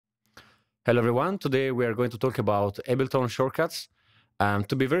Hello everyone, today we are going to talk about Ableton shortcuts.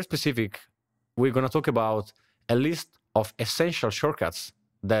 To be very specific, we're going to talk about a list of essential shortcuts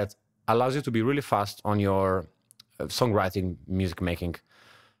that allows you to be really fast on your songwriting, music making.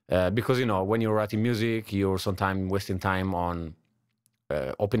 Because, you know, when you're writing music, you're sometimes wasting time on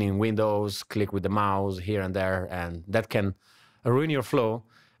opening windows, click with the mouse here and there, and that can ruin your flow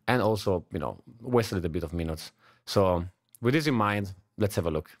and also, you know, waste a little bit of minutes. So with this in mind, let's have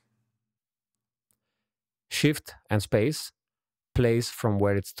a look. Shift and space plays from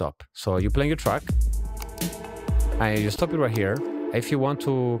where it stops. So you're playing your track and you stop it right here. If you want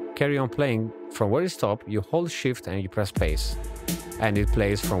to carry on playing from where it stopped, you hold shift and you press space and it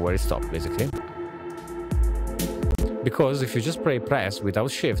plays from where it stopped, basically. Because if you just press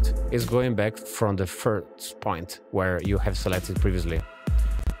without shift, it's going back from the first point where you have selected previously.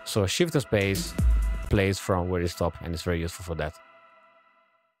 So shift and space plays from where it stopped and it's very useful for that.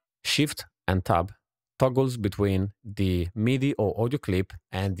 Shift and tab toggles between the MIDI or audio clip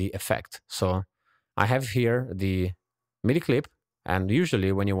and the effect. So I have here the MIDI clip, and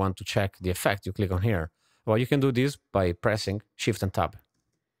usually when you want to check the effect, you click on here. Well, you can do this by pressing Shift and Tab.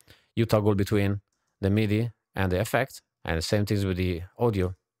 You toggle between the MIDI and the effect, and the same things with the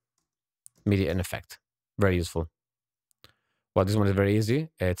audio, MIDI and effect. Very useful. Well, this one is very easy.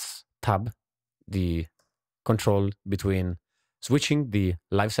 It's tab, the control between switching the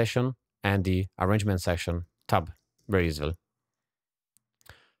live session and the arrangement section, tab, very easy.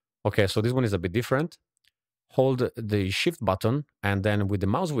 Okay, so this one is a bit different. Hold the shift button and then with the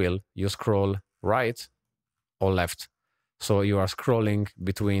mouse wheel, you scroll right or left. So you are scrolling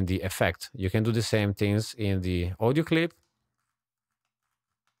between the effect. You can do the same things in the audio clip.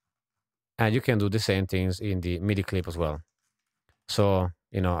 And you can do the same things in the MIDI clip as well. So,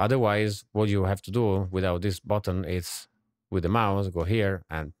 you know, otherwise what you have to do without this button is with the mouse, go here,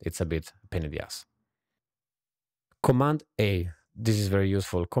 and it's a bit pain in the ass. Command A, this is very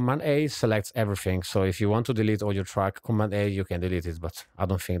useful. Command A selects everything. So if you want to delete all your track, Command A, you can delete it, but I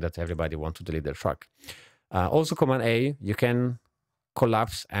don't think that everybody wants to delete their track. Also Command A, you can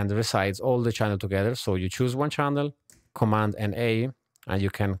collapse and resize all the channel together. So you choose one channel, Command and A, and you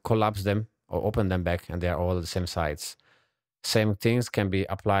can collapse them or open them back, and they are all the same size. Same things can be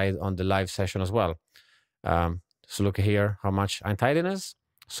applied on the live session as well. So look here, how much untidiness.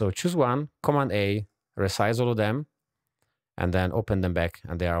 So choose one, Command A, resize all of them, and then open them back,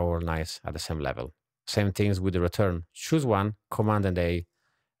 and they are all nice at the same level. Same things with the return. Choose one, Command and A,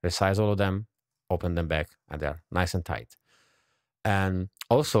 resize all of them, open them back, and they're nice and tight. And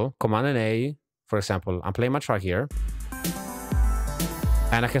also, Command and A, for example, I'm playing my track here,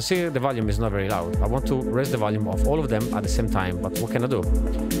 and I can see the volume is not very loud. I want to raise the volume of all of them at the same time, but what can I do?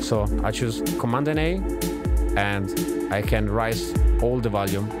 So I choose Command and A, and I can raise all the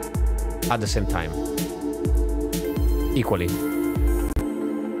volume at the same time, equally.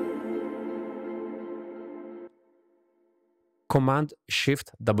 Command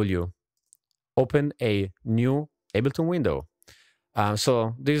Shift W, open a new Ableton window.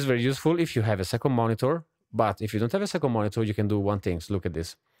 So this is very useful if you have a second monitor, but if you don't have a second monitor, you can do one thing. So look at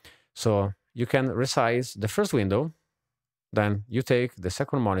this. So you can resize the first window, then you take the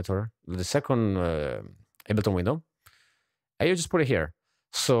second monitor, the second Ableton window, and you just put it here.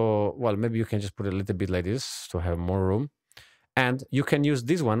 So, well, maybe you can just put it a little bit like this to have more room. And you can use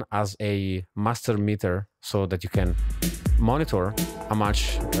this one as a master meter so that you can monitor how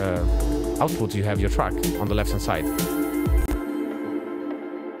much output you have your track on the left-hand side.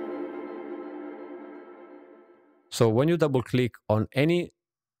 So when you double click on any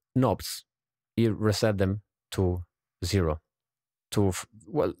knobs, you reset them to 0. To,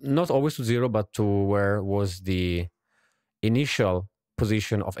 well, not always to 0, but to where was the initial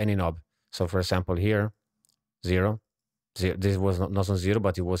position of any knob. So for example, here, 0. This was not on 0,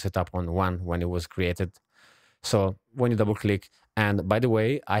 but it was set up on 1 when it was created. So when you double click, and by the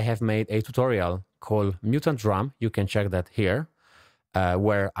way, I have made a tutorial called Mutant Drum. You can check that here,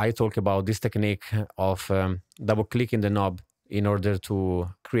 where I talk about this technique of double clicking the knob in order to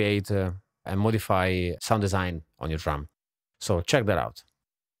create and modify sound design on your drum. So check that out.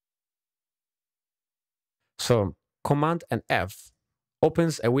 So Command and F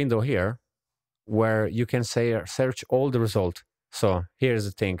opens a window here where you can say search all the result. So here's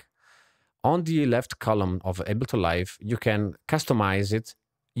the thing. On the left column of Ableton Live, you can customize it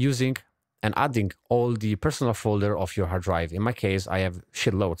using and adding all the personal folder of your hard drive. In my case, I have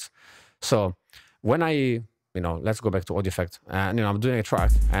shitloads. So when I, let's go back to audio effect, and I'm doing a track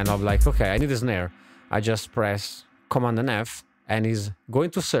and I'm like, okay, I need a snare. I just press Command and F, and he's going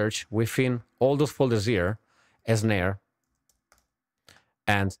to search within all those folders here a snare.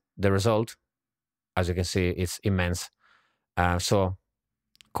 And the result, as you can see, it's immense. So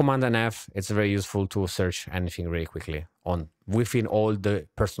Command and F, it's very useful to search anything really quickly within all the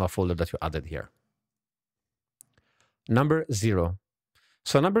personal folder that you added here. Number 0.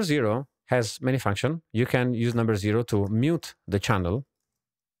 So number 0 has many functions. You can use number 0 to mute the channel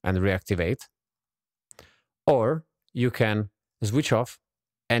and reactivate, or you can switch off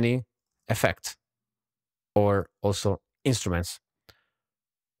any effect or also instruments.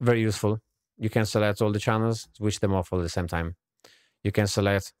 Very useful. You can select all the channels, switch them off all at the same time. You can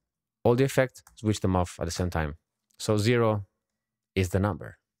select all the effects, switch them off at the same time. So 0 is the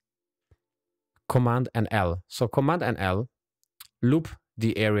number. Command and L. So Command and L loop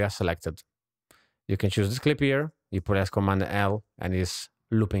the area selected. You can choose this clip here, you press Command and L, and it's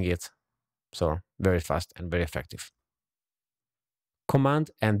looping it. So very fast and very effective.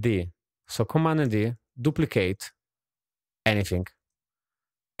 Command and D. So Command and D duplicate anything.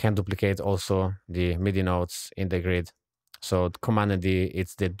 Can duplicate also the MIDI notes in the grid. So the Command and D,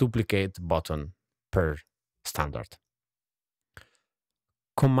 it's the duplicate button per standard.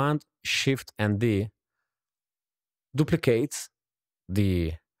 Command Shift and D duplicates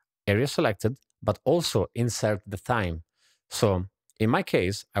the area selected, but also insert the time. So in my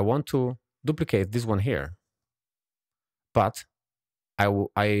case, I want to duplicate this one here, but I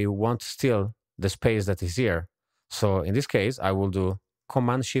want still the space that is here. So in this case, I will do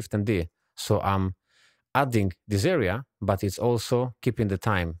Command Shift and D. So I'm adding this area, but it's also keeping the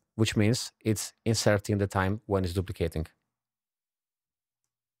time, which means it's inserting the time when it's duplicating.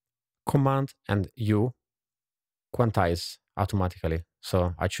 Command and U quantize automatically.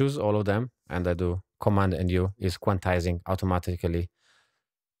 So I choose all of them and I do Command and U is quantizing automatically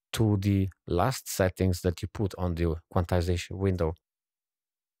to the last settings that you put on the quantization window.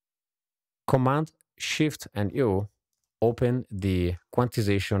 Command Shift and U open the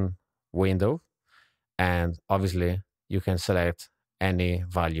quantization window, and obviously you can select any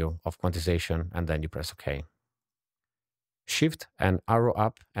value of quantization and then you press OK. Shift and arrow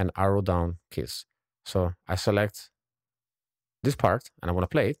up and arrow down keys. So I select this part and I want to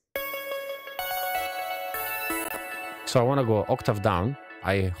play it. So I want to go octave down.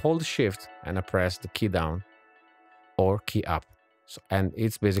 I hold Shift and I press the key down or key up. So, and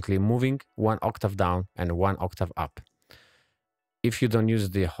it's basically moving 1 octave down and 1 octave up. If you don't use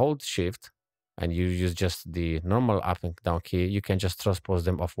the hold Shift and you use just the normal up and down key, you can just transpose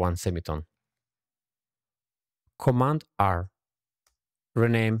them off 1 semitone. Command R,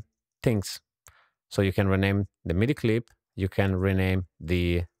 rename things. So you can rename the MIDI clip, you can rename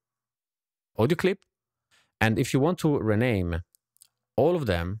the audio clip. And if you want to rename all of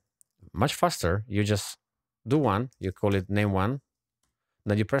them much faster, you just do one, you call it name 1,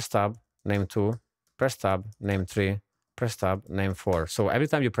 then you press tab, name 2, press tab, name 3, press tab, name 4. So every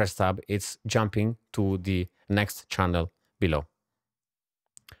time you press tab, it's jumping to the next channel below.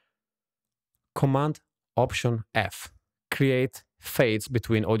 Command Option F, create fades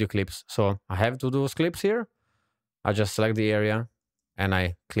between audio clips. So I have to do those clips here. I just select the area and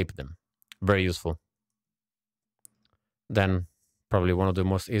I clip them. Very useful. Then probably one of the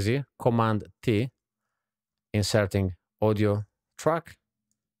most easy, Command T, inserting audio track,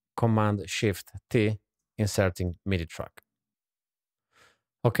 Command Shift T, inserting MIDI track.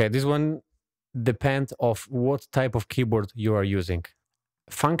 Okay, this one depends of what type of keyboard you are using.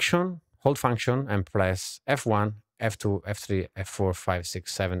 Function, hold function and press F1, F2, F3, F4, 5,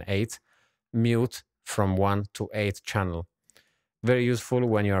 6, 7, 8, mute from 1 to 8 channel. Very useful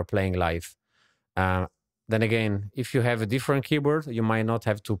when you are playing live. Then again, if you have a different keyboard, you might not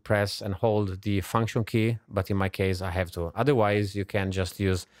have to press and hold the function key, but in my case, I have to. Otherwise, you can just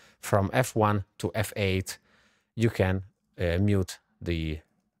use from F1 to F8, you can mute the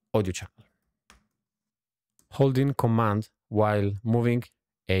audio channel. Holding Command while moving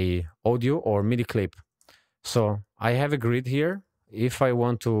a audio or MIDI clip. So I have a grid here. If I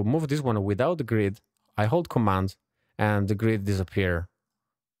want to move this one without the grid, I hold Command and the grid disappears.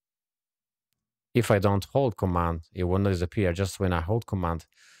 If I don't hold Command, it will not disappear just when I hold Command.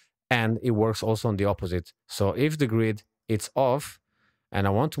 And it works also on the opposite. So if the grid is off and I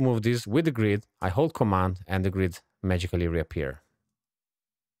want to move this with the grid, I hold Command and the grid magically reappear.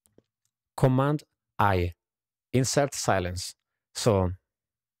 Command I, insert silence. So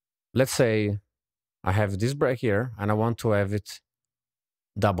let's say I have this break here and I want to have it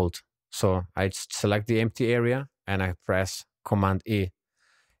doubled. So I select the empty area and I press Command E.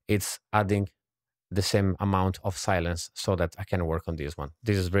 It's adding the same amount of silence so that I can work on this one.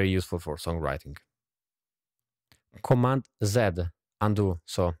 This is very useful for songwriting. Command Z, undo.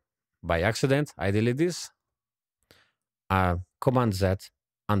 So by accident, I delete this. Command Z,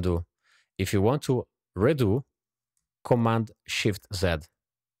 undo. If you want to redo, Command Shift Z.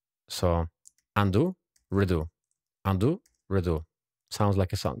 So undo, redo, undo, redo. Sounds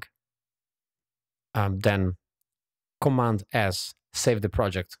like a song. Then Command S, save the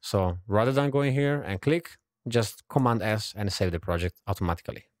project. So rather than going here and click, just Command S and save the project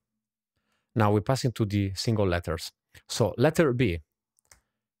automatically. Now we pass into the single letters. So letter B,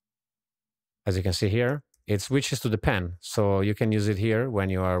 as you can see here, it switches to the pen. So you can use it here when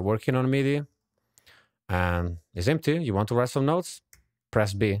you are working on MIDI and it's empty. You want to write some notes,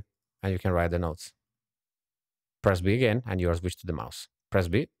 press B and you can write the notes. Press B again and you are switched to the mouse. Press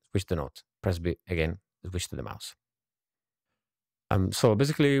B, switch the note. Press B again, switch to the mouse. So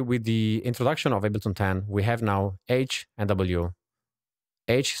basically with the introduction of Ableton 10, we have now H and W.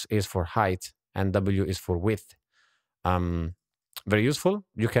 H is for height and W is for width. Very useful.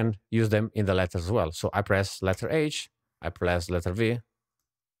 You can use them in the letters as well. So I press letter H, I press letter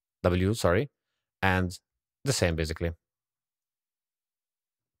W, sorry, and the same basically.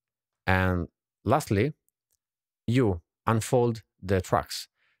 And lastly, U, unfold the tracks.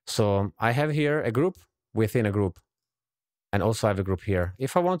 So I have here a group within a group, and also I have a group here.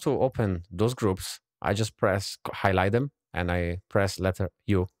 If I want to open those groups, I just highlight them, and I press letter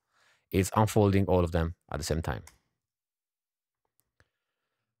U. It's unfolding all of them at the same time.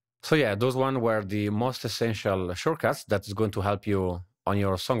 So yeah, those one were the most essential shortcuts that is going to help you on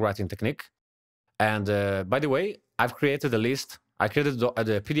your songwriting technique. And by the way, I've created a list. I created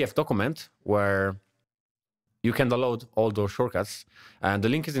the PDF document where you can download all those shortcuts. And the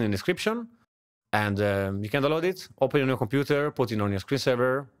link is in the description. And you can download it, open it on your computer, put it on your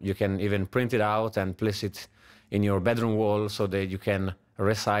screensaver. You can even print it out and place it in your bedroom wall so that you can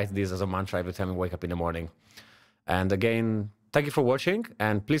recite this as a mantra every time you wake up in the morning. And again, thank you for watching,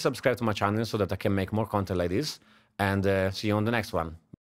 and please subscribe to my channel so that I can make more content like this. And see you on the next one.